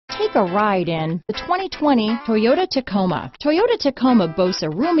Take a ride in the 2020 Toyota Tacoma. Toyota Tacoma boasts a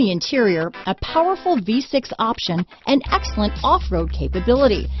roomy interior, a powerful V6 option, and excellent off-road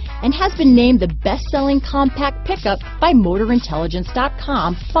capability, and has been named the best-selling compact pickup by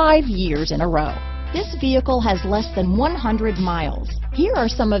MotorIntelligence.com 5 years in a row. This vehicle has less than 100 miles. Here are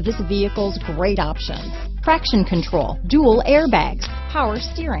some of this vehicle's great options: traction control, dual airbags, power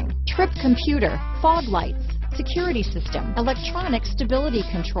steering, trip computer, fog lights, security system, electronic stability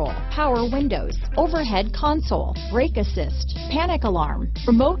control, power windows, overhead console, brake assist, panic alarm,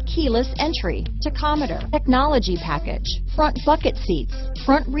 remote keyless entry, tachometer, technology package, front bucket seats,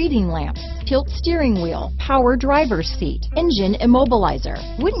 front reading lamps, tilt steering wheel, power driver's seat, engine immobilizer.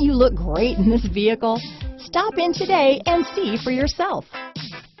 Wouldn't you look great in this vehicle? Stop in today and see for yourself.